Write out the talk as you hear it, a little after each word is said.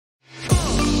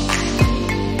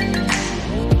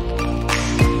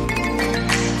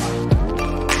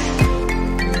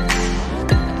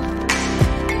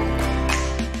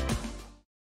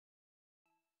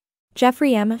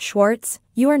Schwartz,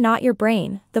 You Are Not Your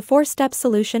Brain, the 4-step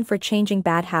solution for changing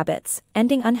bad habits,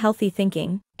 ending unhealthy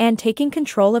thinking, and taking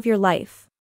control of your life.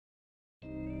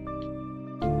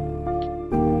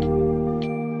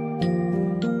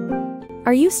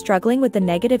 Are you struggling with the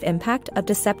negative impact of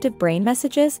deceptive brain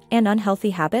messages and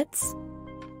unhealthy habits?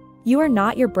 You Are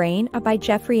Not Your Brain by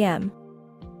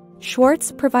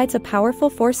Schwartz provides a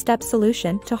powerful 4-step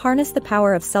solution to harness the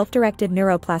power of self-directed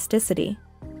neuroplasticity.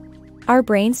 Our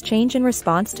brains change in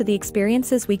response to the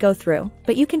experiences we go through,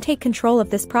 but you can take control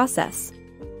of this process.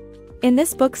 In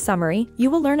this book's summary, you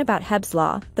will learn about Hebb's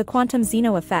law, the quantum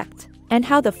Zeno effect, and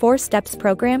how the 4 Steps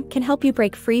program can help you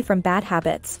break free from bad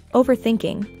habits,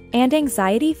 overthinking, and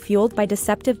anxiety fueled by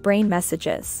deceptive brain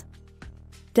messages.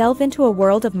 Delve into a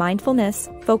world of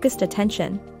mindfulness, focused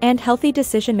attention, and healthy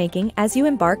decision-making as you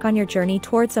embark on your journey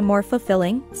towards a more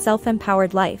fulfilling,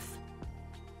 self-empowered life.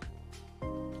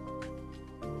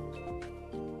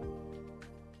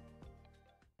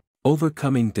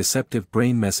 Overcoming deceptive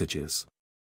brain messages.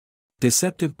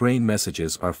 Deceptive brain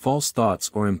messages are false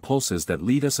thoughts or impulses that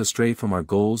lead us astray from our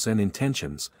goals and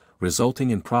intentions,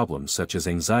 resulting in problems such as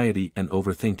anxiety and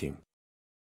overthinking.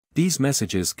 These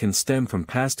messages can stem from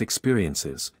past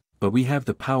experiences, but we have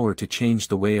the power to change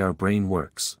the way our brain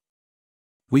works.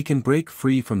 We can break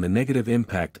free from the negative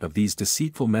impact of these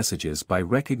deceitful messages by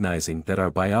recognizing that our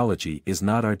biology is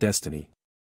not our destiny.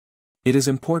 It is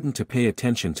important to pay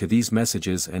attention to these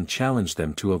messages and challenge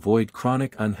them to avoid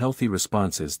chronic unhealthy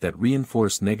responses that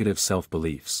reinforce negative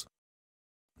self-beliefs.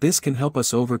 This can help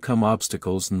us overcome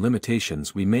obstacles and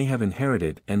limitations we may have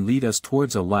inherited and lead us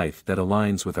towards a life that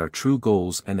aligns with our true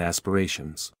goals and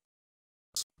aspirations.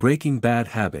 Breaking bad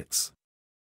habits.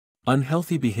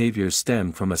 Unhealthy behaviors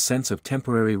stem from a sense of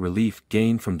temporary relief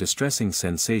gained from distressing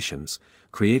sensations,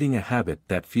 creating a habit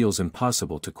that feels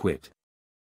impossible to quit.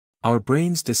 Our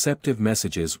brain's deceptive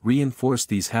messages reinforce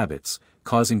these habits,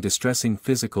 causing distressing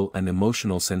physical and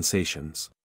emotional sensations.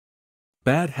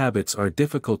 Bad habits are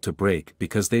difficult to break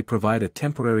because they provide a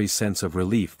temporary sense of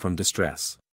relief from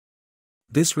distress.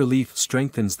 This relief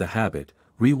strengthens the habit,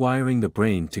 rewiring the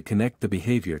brain to connect the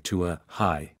behavior to a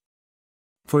high.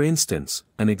 For instance,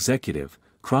 an executive,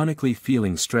 chronically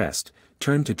feeling stressed,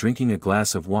 turned to drinking a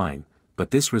glass of wine,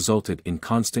 but this resulted in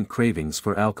constant cravings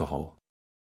for alcohol.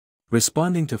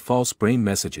 Responding to false brain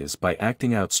messages by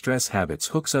acting out stress habits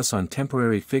hooks us on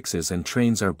temporary fixes and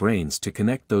trains our brains to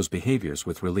connect those behaviors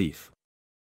with relief.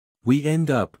 We end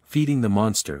up feeding the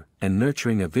monster and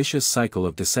nurturing a vicious cycle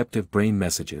of deceptive brain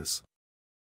messages.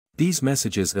 These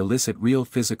messages elicit real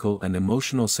physical and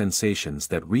emotional sensations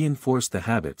that reinforce the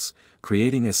habits,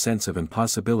 creating a sense of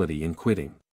impossibility in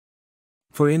quitting.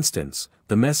 For instance,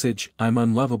 the message, "I'm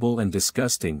unlovable and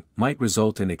disgusting," might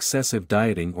result in excessive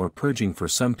dieting or purging for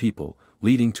some people,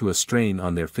 leading to a strain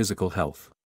on their physical health.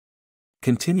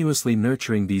 Continuously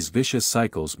nurturing these vicious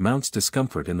cycles mounts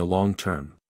discomfort in the long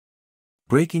term.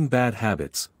 Breaking bad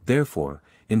habits, therefore,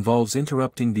 involves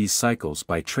interrupting these cycles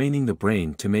by training the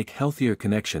brain to make healthier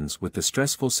connections with the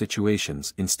stressful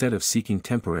situations instead of seeking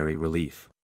temporary relief.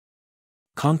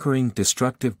 Conquering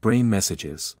destructive brain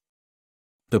messages.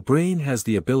 The brain has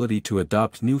the ability to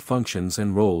adopt new functions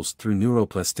and roles through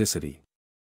neuroplasticity.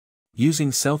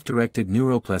 Using self-directed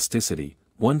neuroplasticity,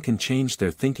 one can change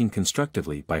their thinking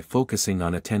constructively by focusing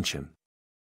on attention.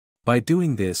 By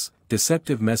doing this,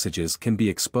 deceptive messages can be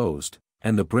exposed,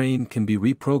 and the brain can be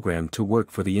reprogrammed to work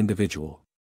for the individual.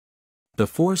 The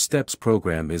 4 Steps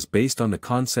program is based on the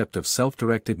concept of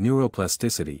self-directed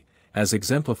neuroplasticity, as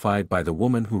exemplified by the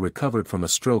woman who recovered from a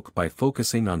stroke by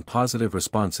focusing on positive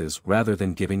responses rather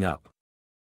than giving up.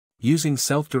 Using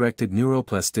self-directed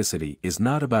neuroplasticity is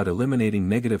not about eliminating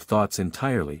negative thoughts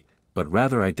entirely, but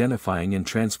rather identifying and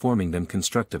transforming them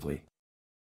constructively.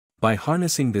 By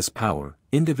harnessing this power,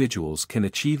 individuals can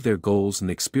achieve their goals and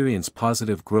experience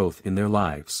positive growth in their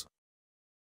lives.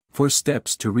 4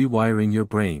 Steps to Rewiring Your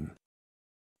Brain.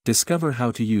 Discover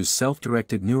how to use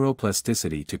self-directed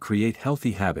neuroplasticity to create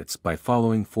healthy habits by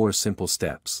following 4 simple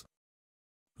steps.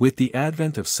 With the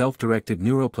advent of self-directed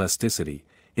neuroplasticity,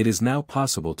 it is now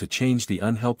possible to change the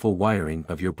unhelpful wiring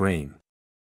of your brain.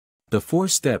 The 4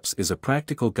 Steps is a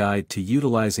practical guide to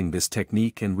utilizing this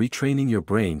technique and retraining your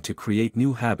brain to create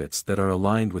new habits that are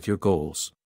aligned with your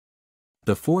goals.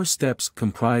 The 4 steps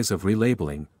comprise of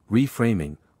relabeling,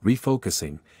 reframing,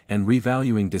 refocusing, and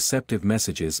revaluing deceptive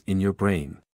messages in your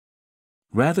brain.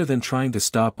 Rather than trying to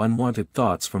stop unwanted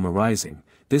thoughts from arising,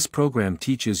 this program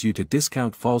teaches you to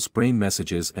discount false brain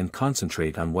messages and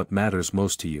concentrate on what matters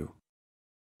most to you.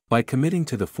 By committing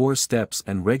to the 4 steps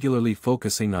and regularly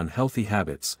focusing on healthy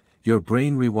habits, your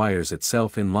brain rewires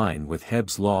itself in line with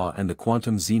Hebb's law and the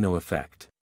quantum Zeno effect.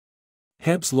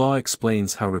 Hebb's law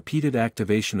explains how repeated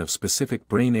activation of specific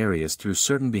brain areas through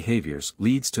certain behaviors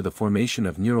leads to the formation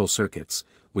of neural circuits,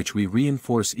 which we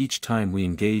reinforce each time we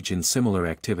engage in similar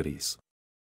activities.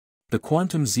 The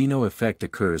quantum Zeno effect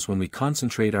occurs when we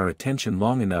concentrate our attention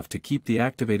long enough to keep the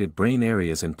activated brain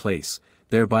areas in place,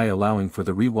 thereby allowing for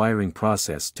the rewiring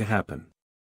process to happen.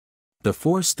 The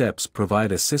 4 steps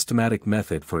provide a systematic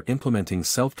method for implementing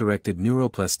self-directed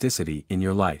neuroplasticity in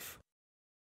your life.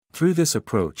 Through this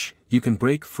approach, you can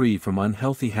break free from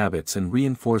unhealthy habits and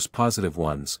reinforce positive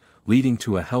ones, leading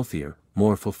to a healthier,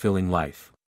 more fulfilling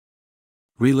life.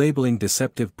 Relabeling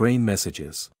deceptive brain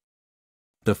messages.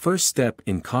 The first step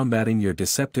in combating your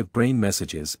deceptive brain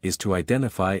messages is to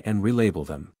identify and relabel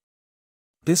them.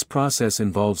 This process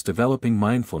involves developing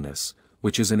mindfulness,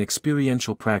 which is an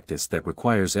experiential practice that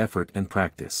requires effort and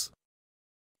practice.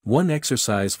 One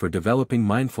exercise for developing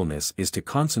mindfulness is to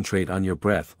concentrate on your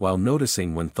breath while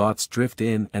noticing when thoughts drift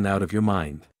in and out of your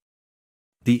mind.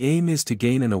 The aim is to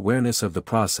gain an awareness of the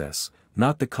process,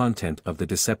 not the content of the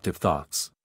deceptive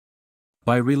thoughts.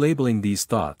 By relabeling these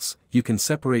thoughts, you can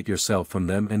separate yourself from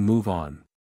them and move on.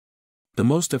 The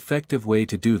most effective way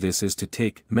to do this is to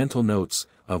take mental notes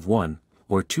of 1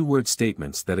 or 2 word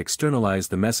statements that externalize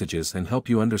the messages and help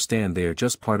you understand they are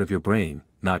just part of your brain,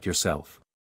 not yourself.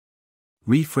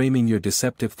 Reframing your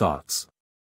deceptive thoughts.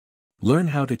 Learn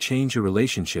how to change your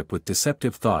relationship with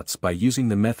deceptive thoughts by using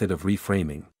the method of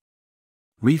reframing.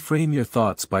 Reframe your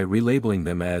thoughts by relabeling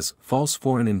them as false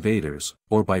foreign invaders,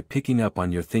 or by picking up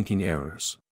on your thinking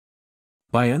errors.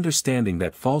 By understanding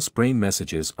that false brain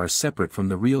messages are separate from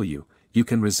the real you, you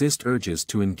can resist urges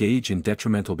to engage in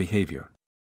detrimental behavior.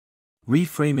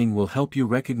 Reframing will help you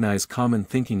recognize common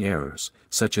thinking errors,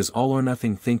 such as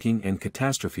all-or-nothing thinking and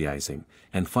catastrophizing,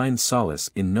 and find solace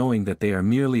in knowing that they are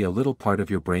merely a little part of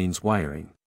your brain's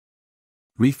wiring.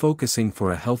 Refocusing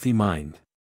for a healthy mind.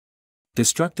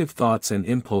 Destructive thoughts and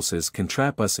impulses can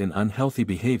trap us in unhealthy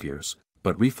behaviors,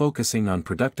 but refocusing on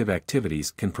productive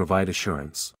activities can provide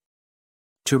assurance.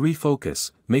 To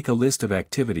refocus, make a list of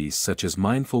activities such as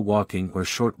mindful walking or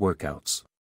short workouts.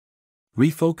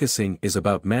 Refocusing is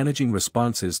about managing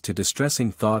responses to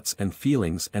distressing thoughts and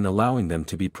feelings and allowing them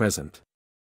to be present.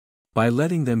 By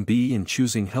letting them be and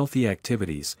choosing healthy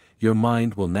activities, your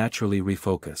mind will naturally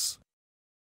refocus.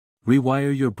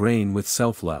 Rewire your brain with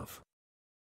self-love.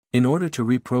 In order to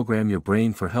reprogram your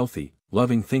brain for healthy,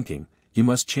 loving thinking, you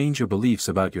must change your beliefs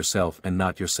about yourself and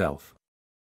not yourself.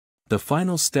 The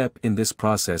final step in this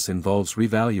process involves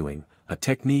revaluing, a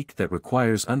technique that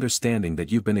requires understanding that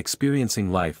you've been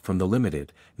experiencing life from the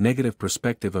limited, negative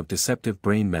perspective of deceptive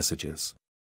brain messages.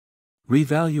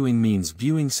 Revaluing means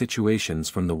viewing situations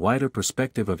from the wider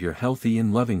perspective of your healthy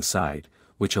and loving side,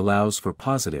 which allows for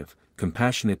positive,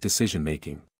 compassionate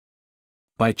decision-making.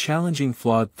 By challenging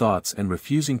flawed thoughts and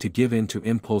refusing to give in to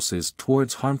impulses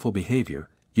towards harmful behavior,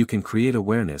 you can create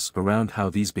awareness around how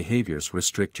these behaviors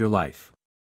restrict your life.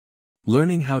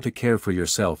 Learning how to care for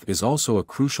yourself is also a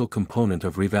crucial component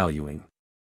of revaluing.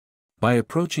 By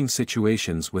approaching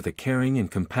situations with a caring and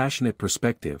compassionate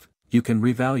perspective, you can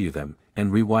revalue them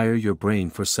and rewire your brain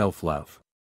for self-love.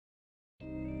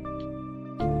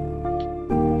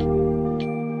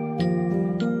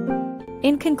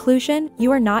 In conclusion,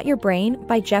 You Are Not Your Brain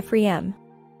by Jeffrey M.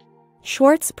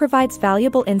 Schwartz provides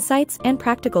valuable insights and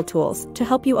practical tools to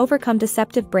help you overcome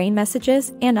deceptive brain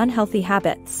messages and unhealthy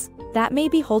habits that may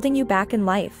be holding you back in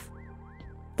life.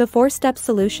 The 4-step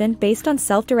solution based on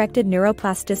self-directed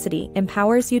neuroplasticity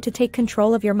empowers you to take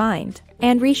control of your mind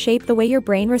and reshape the way your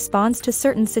brain responds to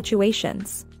certain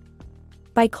situations.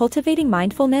 By cultivating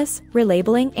mindfulness,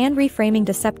 relabeling and reframing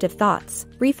deceptive thoughts,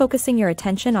 refocusing your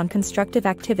attention on constructive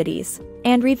activities,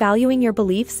 and revaluing your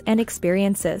beliefs and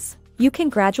experiences, you can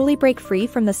gradually break free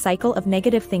from the cycle of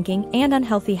negative thinking and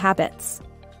unhealthy habits.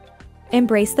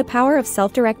 Embrace the power of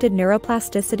self-directed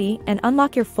neuroplasticity and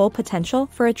unlock your full potential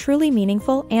for a truly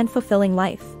meaningful and fulfilling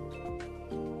life.